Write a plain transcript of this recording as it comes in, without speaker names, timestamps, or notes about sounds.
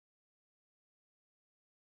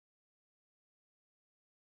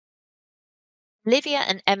Olivia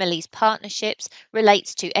and Emily's partnerships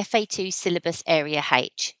relates to FA2 Syllabus Area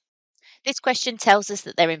H. This question tells us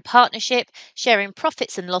that they're in partnership, sharing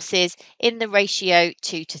profits and losses in the ratio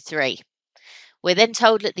 2 to 3. We're then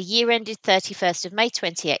told that the year ended 31st of May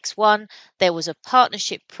 20X1, there was a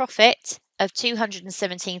partnership profit of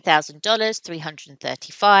 $217,000,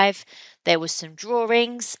 335. There was some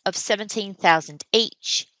drawings of 17,000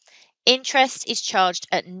 each. Interest is charged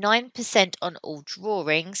at 9% on all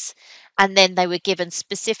drawings, and then they were given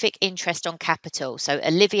specific interest on capital. So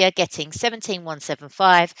Olivia getting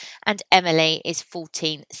 17,175 and Emily is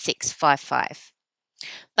 14,655.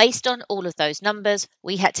 Based on all of those numbers,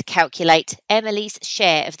 we had to calculate Emily's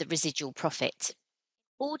share of the residual profit.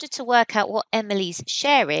 In order to work out what Emily's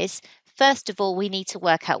share is, first of all, we need to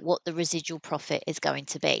work out what the residual profit is going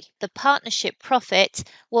to be. The partnership profit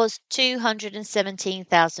was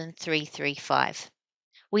 $217,335.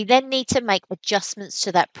 We then need to make adjustments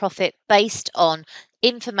to that profit based on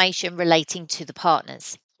information relating to the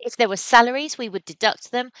partners. If there were salaries, we would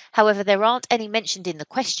deduct them. However, there aren't any mentioned in the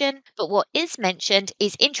question, but what is mentioned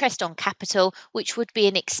is interest on capital, which would be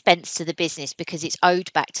an expense to the business because it's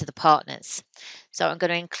owed back to the partners. So I'm going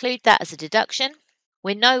to include that as a deduction.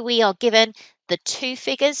 We know we are given the two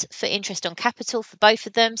figures for interest on capital for both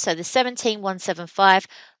of them. So the 17,175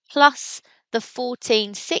 plus the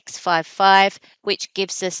 14,655, which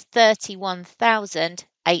gives us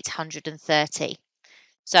 31,830.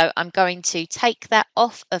 So I'm going to take that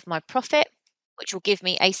off of my profit, which will give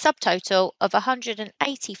me a subtotal of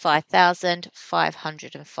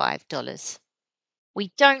 $185,505.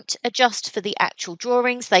 We don't adjust for the actual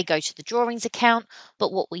drawings, they go to the drawings account,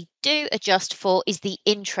 but what we do adjust for is the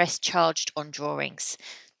interest charged on drawings.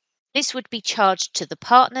 This would be charged to the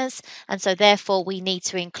partners, and so therefore we need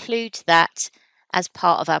to include that as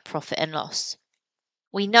part of our profit and loss.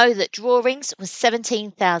 We know that drawings was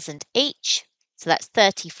 17,000 each, so that's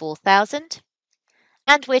 34,000,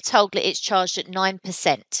 and we're told that it's charged at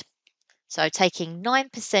 9%. So taking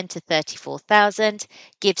 9% of 34,000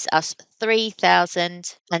 gives us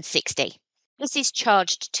 3,060. This is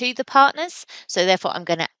charged to the partners, so therefore I'm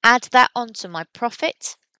going to add that onto my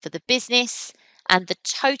profit for the business, and the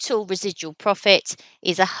total residual profit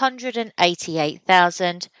is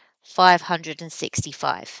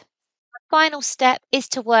 188,565. Final step is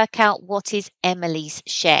to work out what is Emily's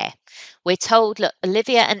share. We're told that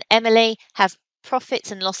Olivia and Emily have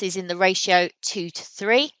profits and losses in the ratio 2 to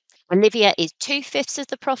 3. Olivia is 2/5 of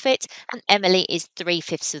the profit and Emily is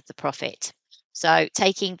 3/5 of the profit. So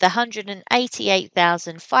taking the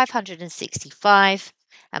 188,565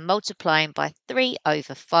 and multiplying by 3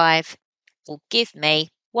 over 5 will give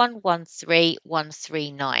me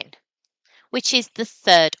 113,139, which is the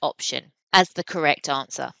third option as the correct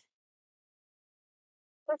answer.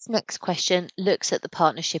 This next question looks at the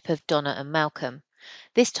partnership of Donna and Malcolm.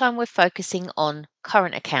 This time we're focusing on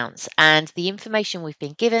current accounts, and the information we've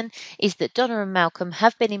been given is that Donna and Malcolm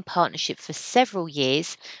have been in partnership for several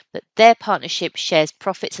years, but their partnership shares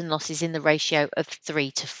profits and losses in the ratio of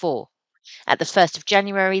 3 to 4. At the 1st of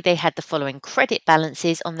January, they had the following credit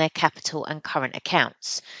balances on their capital and current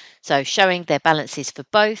accounts. So showing their balances for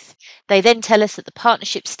both. They then tell us that the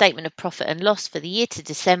partnership statement of profit and loss for the year to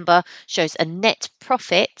December shows a net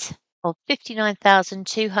profit of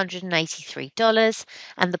 $59,283,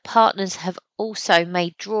 and the partners have also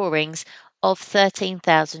made drawings of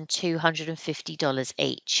 $13,250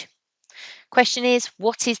 each. Question is,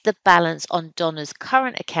 what is the balance on Donna's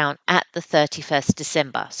current account at the 31st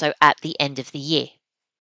December, so at the end of the year?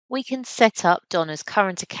 We can set up Donna's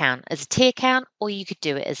current account as a T account, or you could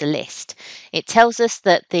do it as a list. It tells us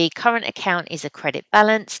that the current account is a credit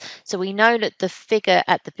balance, so we know that the figure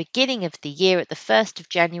at the beginning of the year, at the 1st of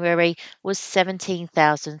January, was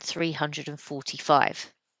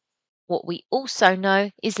 $17,345. What we also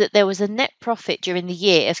know is that there was a net profit during the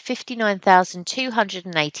year of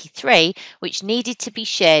 $59,283, which needed to be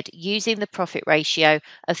shared using the profit ratio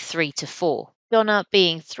of 3 to 4, Donna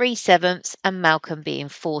being 3/7 and Malcolm being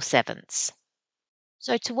 4/7.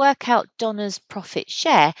 So to work out Donna's profit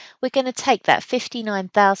share, we're going to take that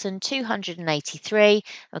 59,283,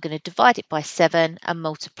 we're going to divide it by 7 and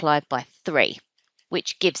multiply by 3,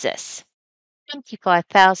 which gives us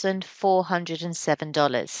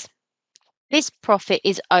 $25,407. This profit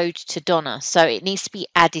is owed to Donna, so it needs to be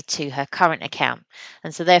added to her current account.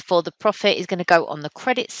 And so therefore the profit is going to go on the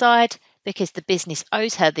credit side because the business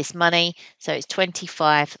owes her this money, so it's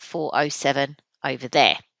 25,407 over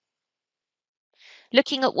there.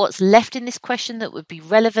 Looking at what's left in this question that would be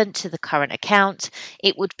relevant to the current account,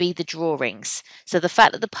 it would be the drawings. So the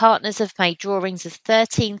fact that the partners have made drawings of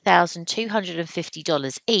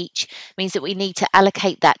 $13,250 each means that we need to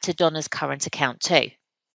allocate that to Donna's current account too.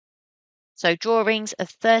 So drawings of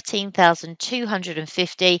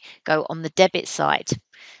 13,250 go on the debit side,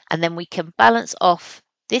 and then we can balance off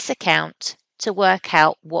this account to work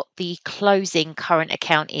out what the closing current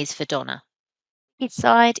account is for Donna. Each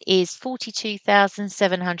side is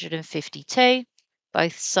 42,752.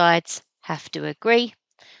 Both sides have to agree,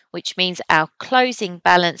 which means our closing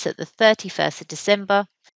balance at the 31st of December,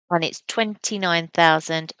 and it's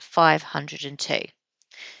 29,502.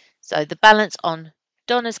 So the balance on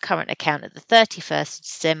Donna's current account at the 31st of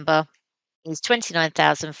December is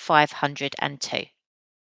 29,502.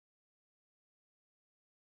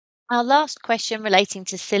 Our last question relating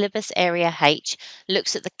to syllabus area H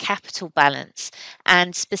looks at the capital balance,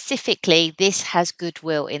 and specifically, this has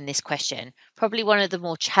goodwill in this question, probably one of the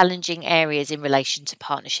more challenging areas in relation to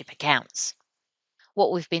partnership accounts.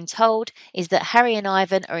 What we've been told is that Harry and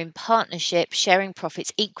Ivan are in partnership sharing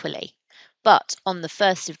profits equally. But on the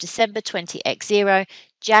 1st of December 20x0,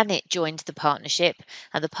 Janet joined the partnership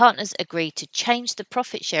and the partners agreed to change the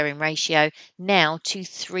profit sharing ratio now to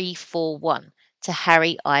 3:4:1 to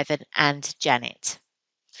Harry, Ivan, and Janet.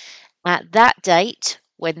 At that date,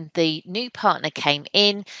 when the new partner came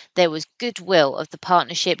in, there was goodwill of the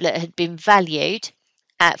partnership that had been valued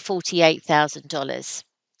at $48,000.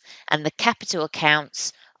 And the capital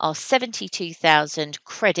accounts are 72,000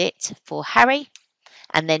 credit for Harry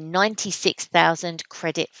and then 96,000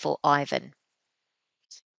 credit for Ivan.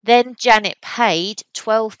 Then Janet paid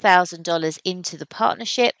 $12,000 into the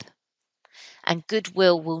partnership, and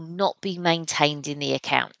goodwill will not be maintained in the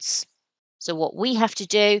accounts. So what we have to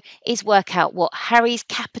do is work out what Harry's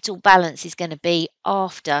capital balance is going to be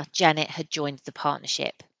after Janet had joined the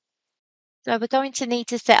partnership. So we're going to need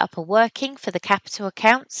to set up a working for the capital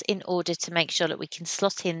accounts in order to make sure that we can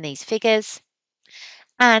slot in these figures.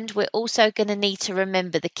 And we're also going to need to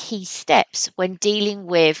remember the key steps when dealing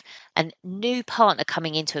with a new partner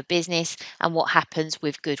coming into a business and what happens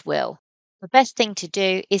with goodwill. The best thing to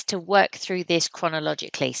do is to work through this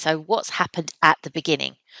chronologically. So what's happened at the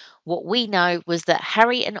beginning? What we know was that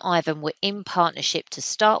Harry and Ivan were in partnership to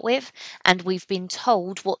start with, and we've been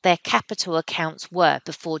told what their capital accounts were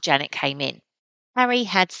before Janet came in. Harry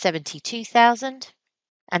had 72,000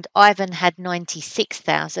 and Ivan had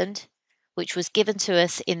 96,000, which was given to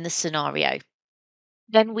us in the scenario.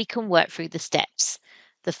 Then we can work through the steps.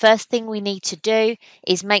 The first thing we need to do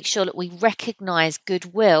is make sure that we recognise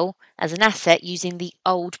goodwill as an asset using the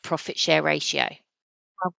old profit share ratio.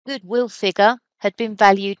 Our goodwill figure had been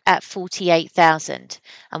valued at 48,000,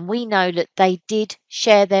 and we know that they did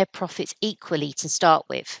share their profits equally to start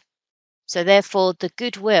with. So therefore the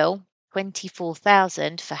goodwill,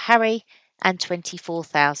 24,000 for Harry and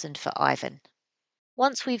 24,000 for Ivan.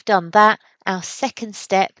 Once we've done that, our second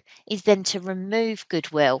step is then to remove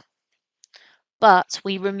goodwill, but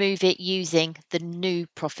we remove it using the new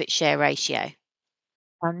profit share ratio.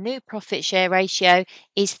 Our new profit share ratio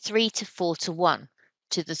is 3:4:1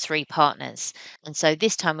 to the three partners. And so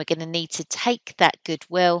this time we're going to need to take that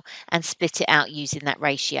goodwill and split it out using that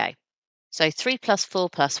ratio. So 3 plus 4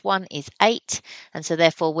 plus 1 is 8. And so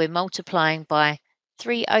therefore we're multiplying by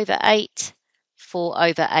 3/8,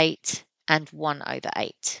 4/8, and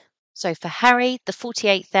 1/8. So for Harry, the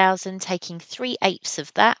 48,000, taking 3/8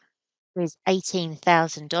 of that is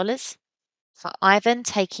 $18,000. For Ivan,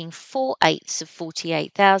 taking 4/8 of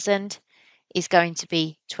 48,000 is going to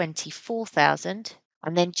be 24,000.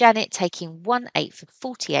 And then Janet taking 1/8 of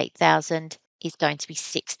 48,000 is going to be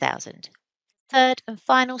 6,000. Third and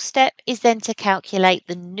final step is then to calculate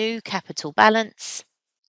the new capital balance,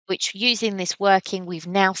 which using this working we've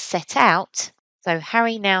now set out. So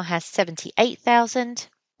Harry now has 78,000.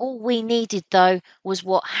 All we needed though was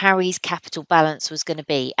what Harry's capital balance was going to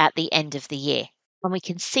be at the end of the year. And we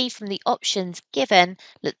can see from the options given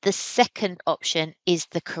that the second option is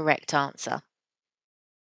the correct answer.